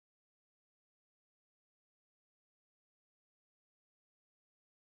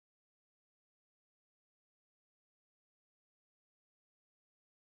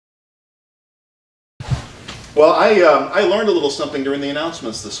Well, I learned a little something during the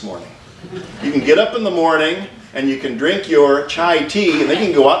announcements this morning. You can get up in the morning and you can drink your chai tea and then you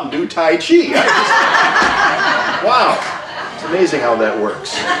can go out and do Tai Chi. Wow, it's amazing how that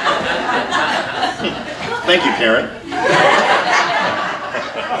works. Thank you, Karen.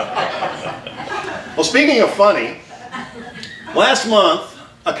 Well, speaking of funny, last month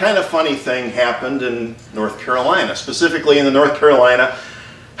a kind of funny thing happened in North Carolina, specifically in the North Carolina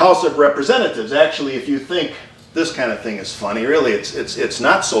House of Representatives. Actually, if you think this kind of thing is funny, really it's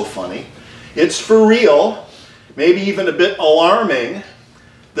not so funny. It's for real, maybe even a bit alarming.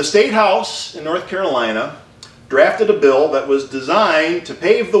 The State House in North Carolina drafted a bill that was designed to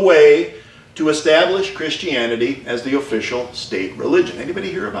pave the way to establish Christianity as the official state religion.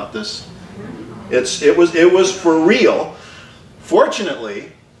 Anybody hear about this? It was for real.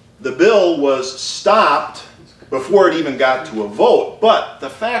 Fortunately, the bill was stopped before it even got to a vote, but the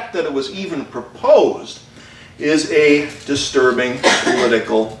fact that it was even proposed is a disturbing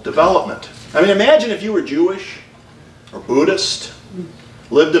political development. I mean, imagine if you were Jewish or Buddhist,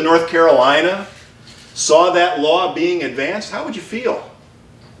 lived in North Carolina, saw that law being advanced. How would you feel?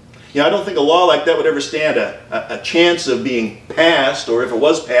 You know, I don't think a law like that would ever stand a chance of being passed, or if it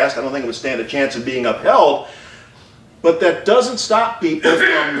was passed, I don't think it would stand a chance of being upheld. But that doesn't stop people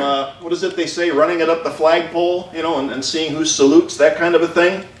from, what is it they say, running it up the flagpole, you know, and seeing who salutes, that kind of a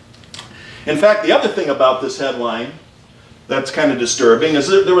thing. In fact, the other thing about this headline that's kind of disturbing is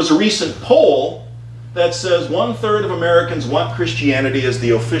that there was a recent poll that says 1/3 of Americans want Christianity as the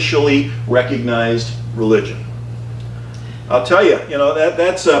officially recognized religion. I'll tell you, you know,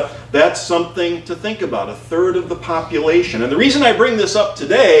 that's something to think about, 1/3 of the population. And the reason I bring this up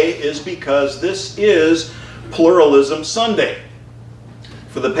today is because this is Pluralism Sunday.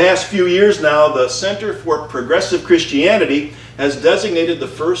 For the past few years now, the Center for Progressive Christianity has designated the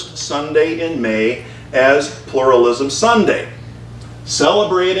first Sunday in May as Pluralism Sunday,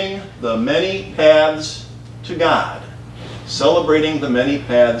 celebrating the many paths to God. Celebrating the many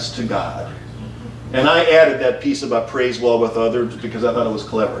paths to God. And I added that piece about praise well with others because I thought it was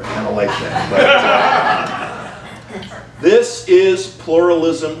clever. I kind of like that. This is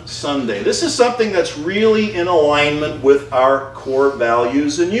Pluralism Sunday. This is something that's really in alignment with our core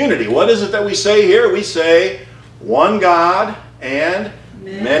values and unity. What is it that we say here? We say one God and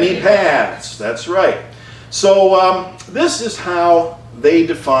many paths. That's right. So this is how they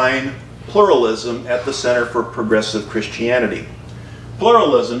define pluralism at the Center for Progressive Christianity.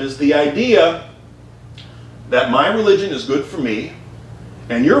 Pluralism is the idea that my religion is good for me,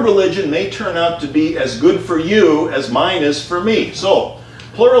 and your religion may turn out to be as good for you as mine is for me. So,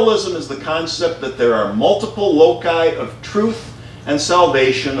 pluralism is the concept that there are multiple loci of truth and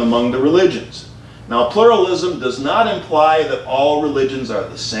salvation among the religions. Now, pluralism does not imply that all religions are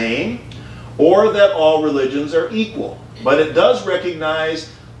the same or that all religions are equal, but it does recognize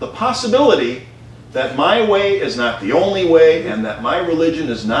the possibility that my way is not the only way and that my religion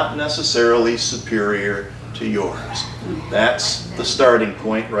is not necessarily superior to yours. That's the starting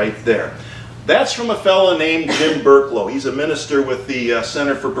point right there. That's from a fellow named Jim Burklow. He's a minister with the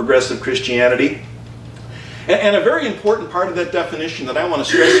Center for Progressive Christianity. And a very important part of that definition that I want to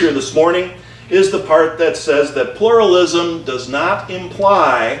stress here this morning is the part that says that pluralism does not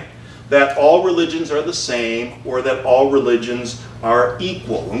imply that all religions are the same or that all religions are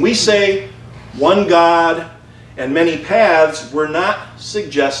equal. When we say one God and many paths, we're not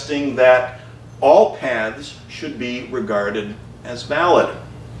suggesting that all paths should be regarded as valid.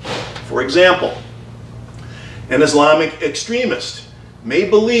 For example, an Islamic extremist may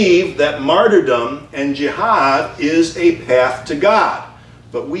believe that martyrdom and jihad is a path to God,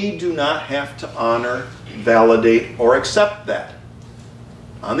 but we do not have to honor, validate, or accept that.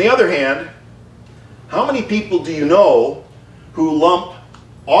 On the other hand, how many people do you know who lump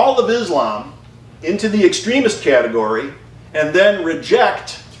all of Islam into the extremist category and then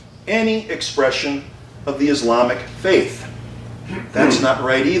reject any expression of the Islamic faith? That's not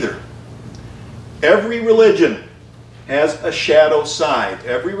right either. Every religion has a shadow side.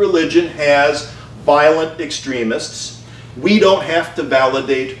 Every religion has violent extremists. We don't have to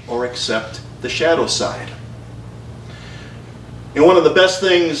validate or accept the shadow side. And one of the best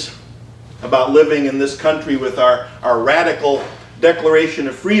things about living in this country with our radical Declaration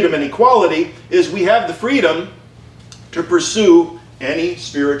of Freedom and Equality is we have the freedom to pursue any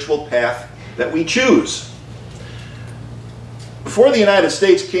spiritual path that we choose. Before the United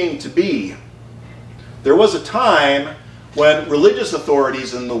States came to be, there was a time when religious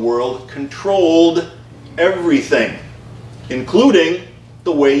authorities in the world controlled everything, including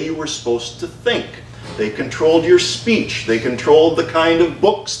the way you were supposed to think. They controlled your speech. They controlled the kind of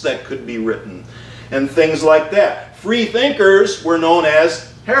books that could be written. and things like that. Free thinkers were known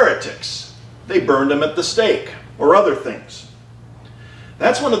as heretics. They burned them at the stake or other things.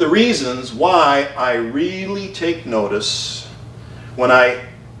 That's one of the reasons why I really take notice when I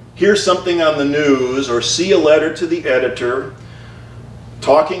hear something on the news or see a letter to the editor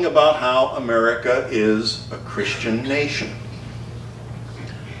talking about how America is a Christian nation.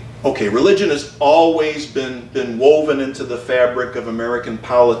 Okay, religion has always been woven into the fabric of American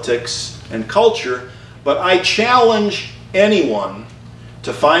politics and culture, but I challenge anyone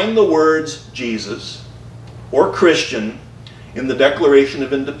to find the words Jesus or Christian in the Declaration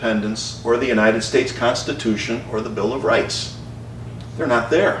of Independence or the United States Constitution or the Bill of Rights. They're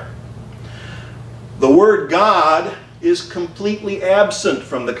not there. The word God is completely absent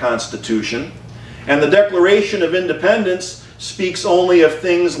from the Constitution, and the Declaration of Independence speaks only of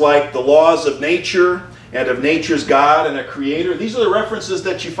things like the laws of nature and of nature's God and a creator. These are the references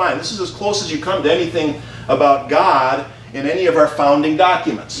that you find. This is as close as you come to anything about God in any of our founding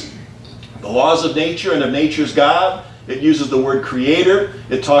documents. The laws of nature and of nature's God. It uses the word creator.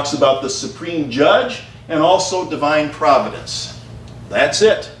 It talks about the supreme judge and also divine providence. That's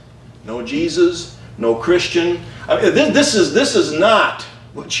it. No Jesus, no Christian. I mean, this is not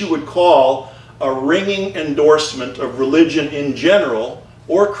what you would call a ringing endorsement of religion in general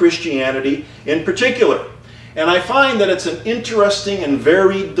or Christianity in particular. And I find that it's an interesting and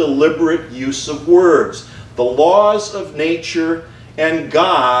very deliberate use of words. The laws of nature and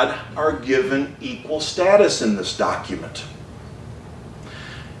God are given equal status in this document.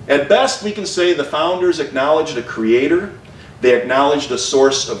 At best, we can say the founders acknowledged a creator, they acknowledged a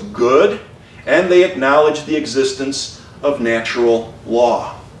source of good, and they acknowledged the existence of natural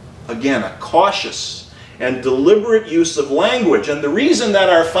law. Again, a cautious and deliberate use of language. And the reason that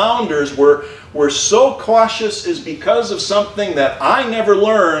our founders were so cautious is because of something that I never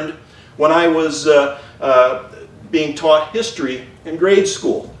learned when I was being taught history in grade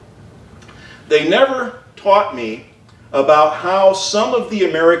school. They never taught me about how some of the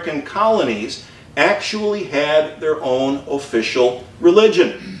American colonies actually had their own official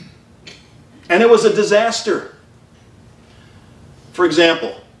religion. And it was a disaster. For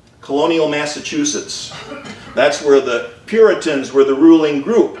example, colonial Massachusetts. That's where the Puritans were the ruling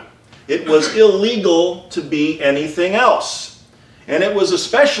group. It was illegal to be anything else. And it was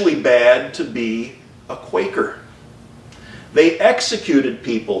especially bad to be a Quaker. They executed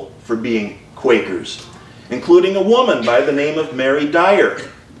people for being Quakers, including a woman by the name of Mary Dyer.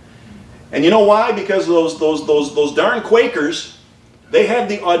 And you know why? Because those darn Quakers, they had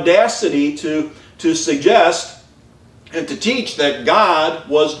the audacity to suggest and to teach that God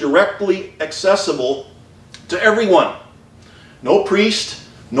was directly accessible to everyone. No priest,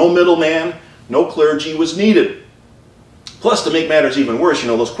 no middleman, no clergy was needed. Plus, to make matters even worse, you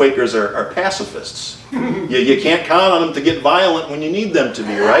know, those Quakers are pacifists. You can't count on them to get violent when you need them to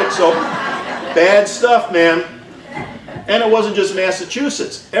be, right? So, bad stuff, man. And it wasn't just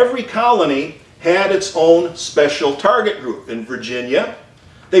Massachusetts. Every colony had its own special target group. In Virginia,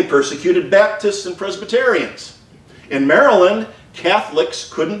 they persecuted Baptists and Presbyterians. In Maryland, Catholics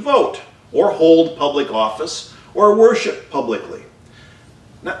couldn't vote or hold public office or worship publicly.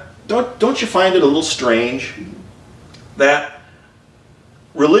 Now, don't you find it a little strange that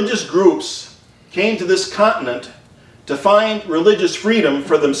religious groups came to this continent to find religious freedom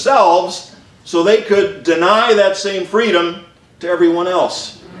for themselves so they could deny that same freedom to everyone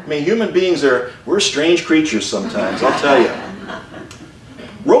else? I mean, human beings we're strange creatures sometimes, I'll tell you.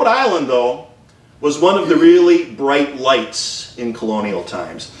 Rhode Island, though, was one of the really bright lights in colonial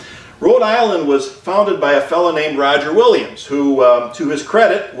times. Rhode Island was founded by a fellow named Roger Williams, who, to his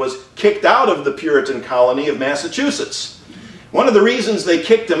credit, was kicked out of the Puritan colony of Massachusetts. One of the reasons they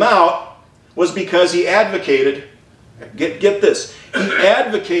kicked him out was because he advocated, get this, he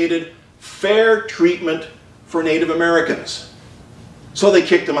advocated fair treatment for Native Americans. So they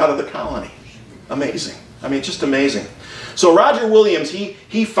kicked him out of the colony. Amazing. I mean, just amazing. So Roger Williams,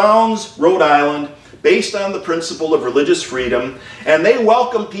 he founds Rhode Island based on the principle of religious freedom, and they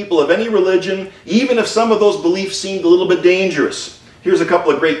welcome people of any religion, even if some of those beliefs seemed a little bit dangerous. Here's a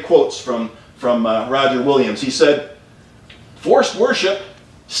couple of great quotes from Roger Williams. He said, "Forced worship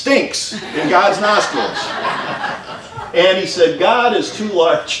stinks in God's nostrils." And he said, "God is too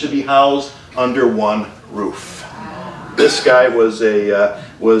large to be housed under one roof." This guy was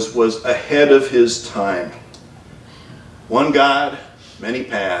ahead of his time. One God, many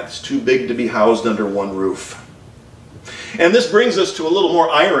paths, too big to be housed under one roof. And this brings us to a little more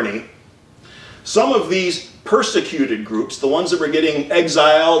irony. Some of these persecuted groups, the ones that were getting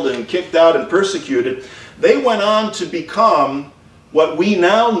exiled and kicked out and persecuted, they went on to become what we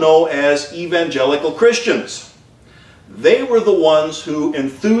now know as evangelical Christians. They were the ones who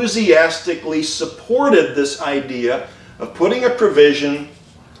enthusiastically supported this idea of putting a provision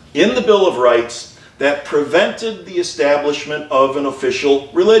in the Bill of Rights that prevented the establishment of an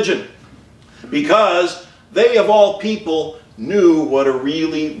official religion, because they, of all people, knew what a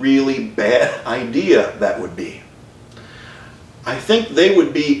really, really bad idea that would be. I think they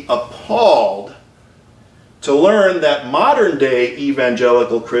would be appalled to learn that modern-day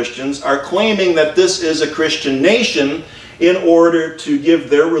evangelical Christians are claiming that this is a Christian nation in order to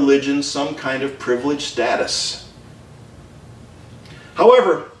give their religion some kind of privileged status.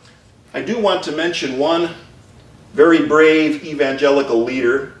 However, I do want to mention one very brave evangelical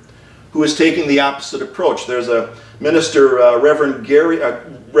leader who is taking the opposite approach. There's a minister, Reverend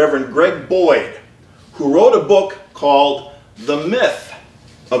Greg Boyd, who wrote a book called The Myth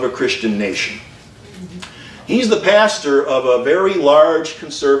of a Christian Nation. He's the pastor of a very large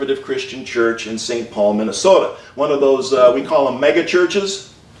conservative Christian church in St. Paul, Minnesota. One of those, we call them mega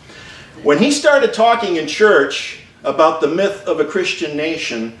churches. When he started talking in church about the myth of a Christian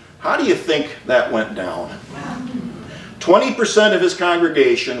nation, how do you think that went down? 20% of his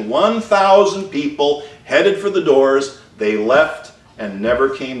congregation, 1,000 people, headed for the doors. They left and never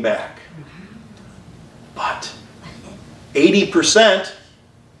came back. But 80%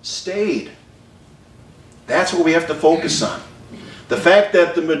 stayed. That's what we have to focus on. The fact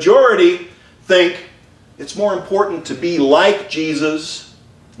that the majority think it's more important to be like Jesus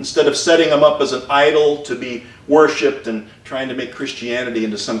instead of setting him up as an idol to be worshipped and trying to make Christianity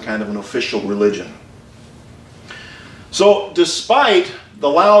into some kind of an official religion. So despite the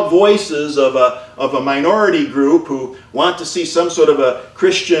loud voices of a minority group who want to see some sort of a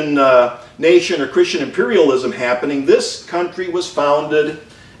Christian nation or Christian imperialism happening, this country was founded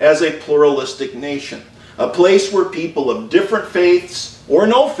as a pluralistic nation. A place where people of different faiths or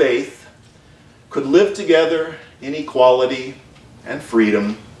no faith could live together in equality and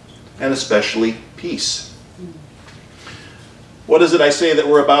freedom, and especially peace. What is it I say that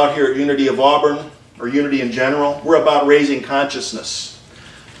we're about here at Unity of Auburn, or Unity in general? We're about raising consciousness.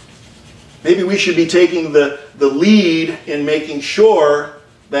 Maybe we should be taking the lead in making sure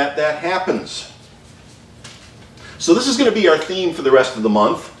that that happens. So this is going to be our theme for the rest of the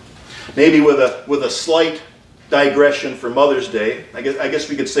month. Maybe with a slight digression for Mother's Day. I guess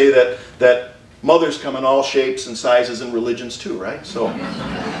we could say that mothers come in all shapes and sizes and religions too, right? So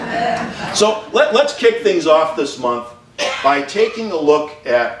let's kick things off this month by taking a look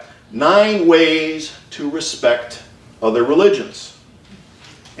at 9 ways to respect other religions.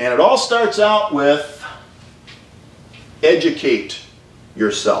 And it all starts out with educate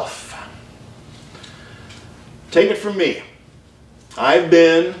yourself. Take it from me. I've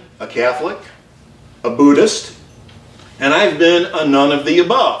been a Catholic, a Buddhist, and I've been a none of the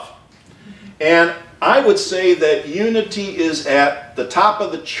above. And I would say that unity is at the top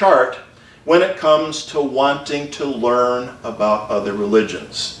of the chart when it comes to wanting to learn about other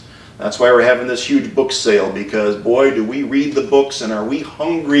religions. That's why we're having this huge book sale, because boy, do we read the books and are we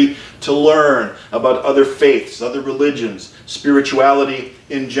hungry to learn about other faiths, other religions, spirituality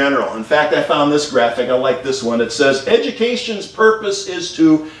in general. In fact, I found this graphic. I like this one. It says, education's purpose is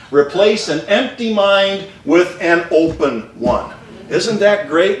to replace an empty mind with an open one. Isn't that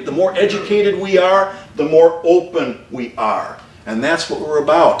great? The more educated we are, the more open we are. And that's what we're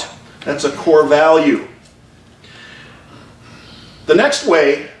about. That's a core value. The next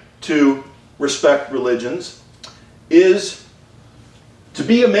way to respect religions is to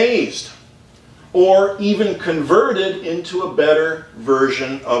be amazed or even converted into a better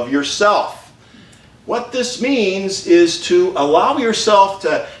version of yourself. What this means is to allow yourself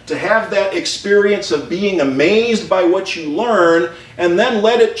to have that experience of being amazed by what you learn and then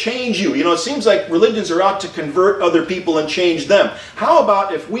let it change you. You know, it seems like religions are out to convert other people and change them. How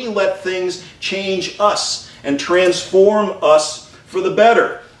about if we let things change us and transform us for the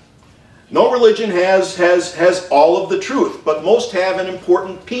better? No religion has all of the truth, but most have an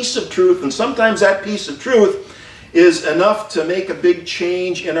important piece of truth, and sometimes that piece of truth is enough to make a big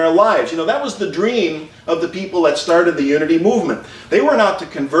change in our lives. You know, that was the dream of the people that started the Unity movement. They weren't out to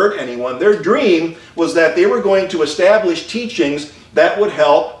convert anyone. Their dream was that they were going to establish teachings that would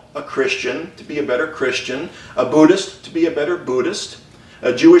help a Christian to be a better Christian, a Buddhist to be a better Buddhist,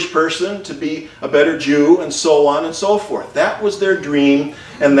 a Jewish person to be a better Jew, and so on and so forth. That was their dream,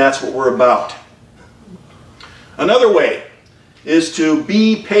 and that's what we're about. Another way is to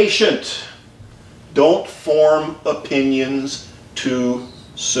be patient. Don't form opinions too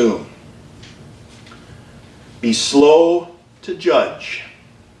soon. Be slow to judge.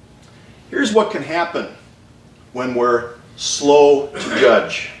 Here's what can happen when we're slow to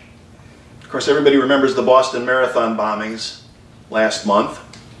judge. Of course, everybody remembers the Boston Marathon bombings last month.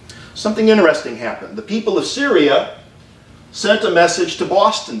 Something interesting happened. The people of Syria sent a message to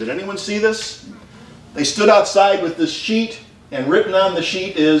Boston. Did anyone see this? They stood outside with this sheet, and written on the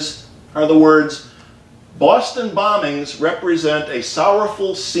sheet are the words, "Boston bombings represent a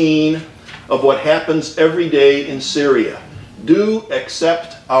sorrowful scene of what happens every day in Syria. Do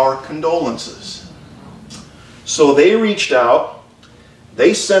accept our condolences." So they reached out,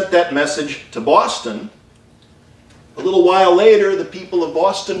 they sent that message to Boston. A little while later, the people of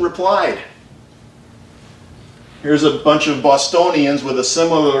Boston replied. Here's a bunch of Bostonians with a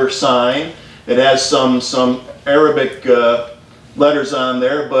similar sign. It has some Arabic letters on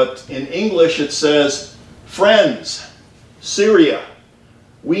there, but in English it says, "Friends, Syria,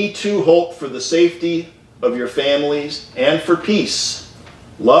 we too hope for the safety of your families and for peace.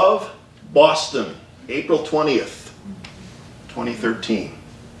 Love, Boston, April 20th, 2013.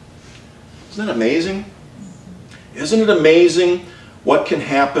 Isn't that amazing? Isn't it amazing what can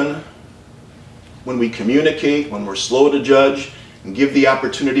happen when we communicate, when we're slow to judge, and give the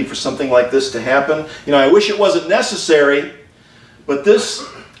opportunity for something like this to happen? You know, I wish it wasn't necessary, but this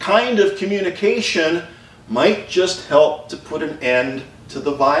kind of communication might just help to put an end to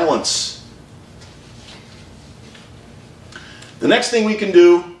the violence. The next thing we can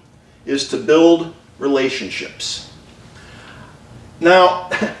do is to build relationships. Now,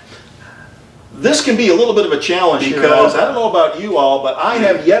 this can be a little bit of a challenge because I don't know about you all, but I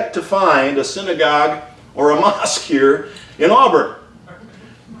have yet to find a synagogue or a mosque here in Auburn.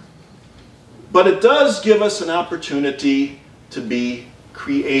 But it does give us an opportunity to be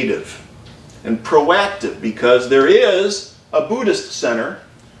creative and proactive, because there is a Buddhist center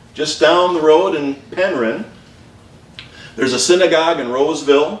just down the road in Penryn. There's a synagogue in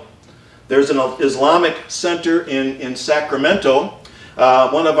Roseville. There's an Islamic center in Sacramento.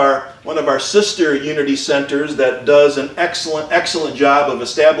 One of our sister Unity centers that does an excellent job of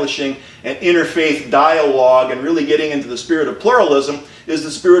establishing an interfaith dialogue and really getting into the spirit of pluralism is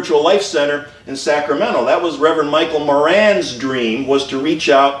the Spiritual Life Center in Sacramento. That was Reverend Michael Moran's dream, was to reach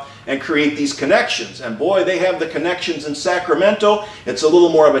out and create these connections. And boy, they have the connections in Sacramento. It's a little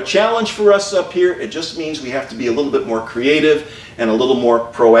more of a challenge for us up here. It just means we have to be a little bit more creative and a little more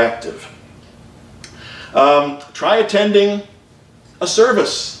proactive. Try attending a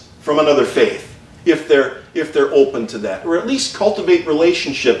service from another faith if they're open to that, or at least cultivate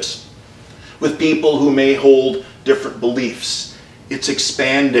relationships with people who may hold different beliefs. It's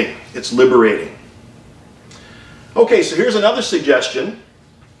expanding, it's liberating. Okay, so here's another suggestion.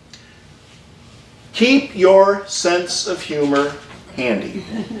 Keep your sense of humor handy.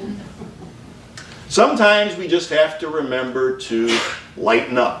 Sometimes we just have to remember to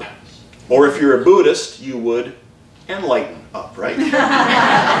lighten up. Or if you're a Buddhist, you would enlighten up, right?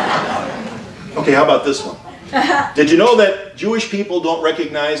 Okay, how about this one? Did you know that Jewish people don't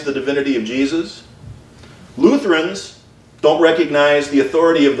recognize the divinity of Jesus? Lutherans don't recognize the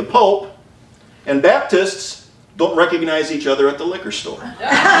authority of the Pope, and Baptists don't recognize each other at the liquor store. It's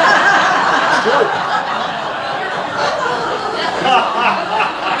true.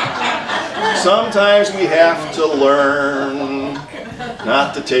 Sometimes we have to learn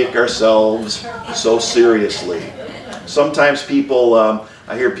not to take ourselves so seriously. Sometimes people,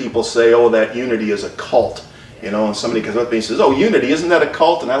 I hear people say, oh, that Unity is a cult. You know, and somebody comes up to me and says, oh, Unity, isn't that a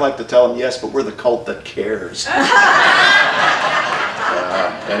cult? And I like to tell them, yes, but we're the cult that cares.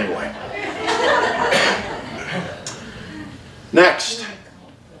 Anyway. Next,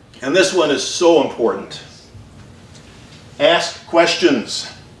 and this one is so important. Ask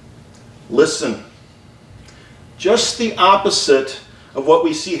questions. Listen. Just the opposite of what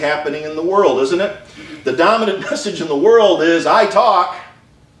we see happening in the world, isn't it? The dominant message in the world is, I talk,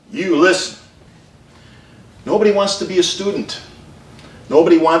 you listen. Nobody wants to be a student.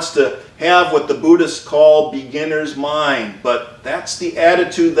 Nobody wants to have what the Buddhists call beginner's mind, but that's the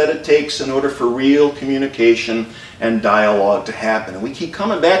attitude that it takes in order for real communication and dialogue to happen. And we keep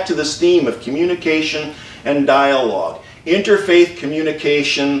coming back to this theme of communication and dialogue. Interfaith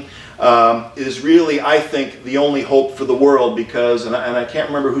communication is really, I think, the only hope for the world, because, and I can't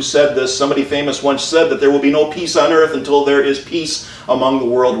remember who said this, somebody famous once said that there will be no peace on earth until there is peace among the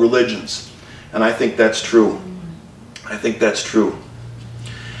world religions. And I think that's true. I think that's true.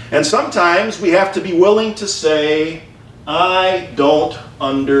 And sometimes we have to be willing to say, I don't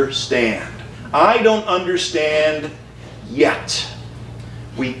understand. I don't understand yet.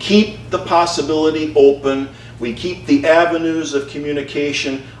 We keep the possibility open. We keep the avenues of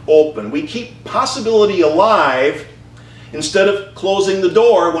communication open. We keep possibility alive instead of closing the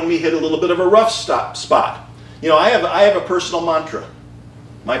door when we hit a little bit of a rough spot. You know, I have a personal mantra.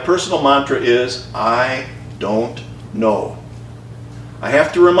 My personal mantra is, I don't know. I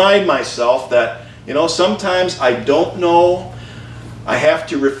have to remind myself that, you know, sometimes I don't know. I have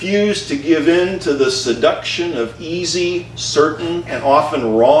to refuse to give in to the seduction of easy, certain, and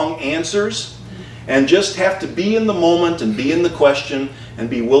often wrong answers, and just have to be in the moment and be in the question and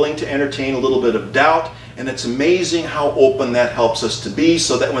be willing to entertain a little bit of doubt. And it's amazing how open that helps us to be,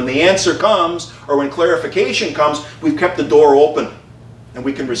 so that when the answer comes or when clarification comes, we've kept the door open and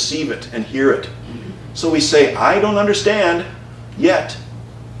we can receive it and hear it. So we say, I don't understand, yet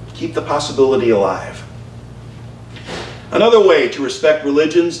keep the possibility alive. Another way to respect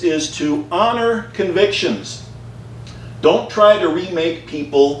religions is to honor convictions. Don't try to remake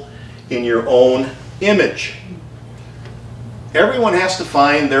people in your own image. Everyone has to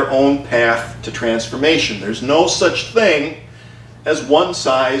find their own path to transformation. There's no such thing as one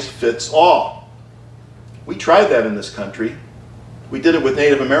size fits all. We tried that in this country. We did it with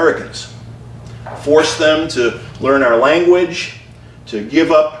Native Americans. Forced them to learn our language, to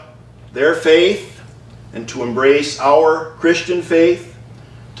give up their faith, and to embrace our Christian faith,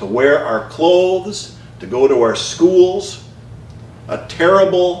 to wear our clothes, to go to our schools. A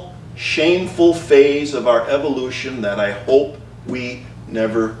terrible, shameful phase of our evolution that I hope we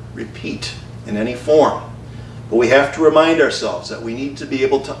never repeat in any form. But we have to remind ourselves that we need to be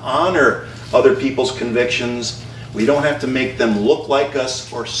able to honor other people's convictions. We don't have to make them look like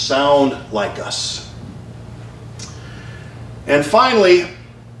us or sound like us. And finally,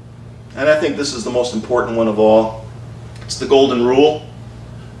 and I think this is the most important one of all, it's the golden rule.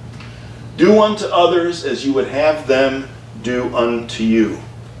 Do unto others as you would have them do unto you.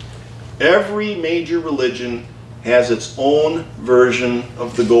 Every major religion has its own version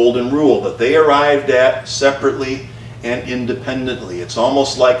of the golden rule that they arrived at separately and independently. It's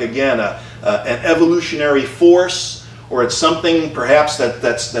almost like, again, an evolutionary force, or it's something perhaps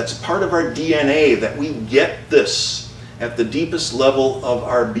that's part of our DNA, that we get this at the deepest level of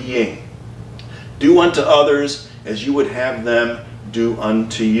our being. Do unto others as you would have them do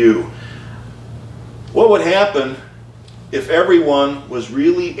unto you. What would happen if everyone was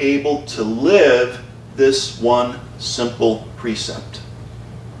really able to live this one simple precept?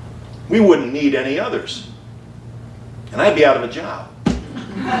 We wouldn't need any others. And I'd be out of a job.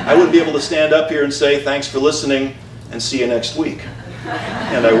 I wouldn't be able to stand up here and say, thanks for listening and see you next week.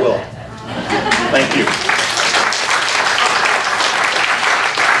 And I will. Thank you.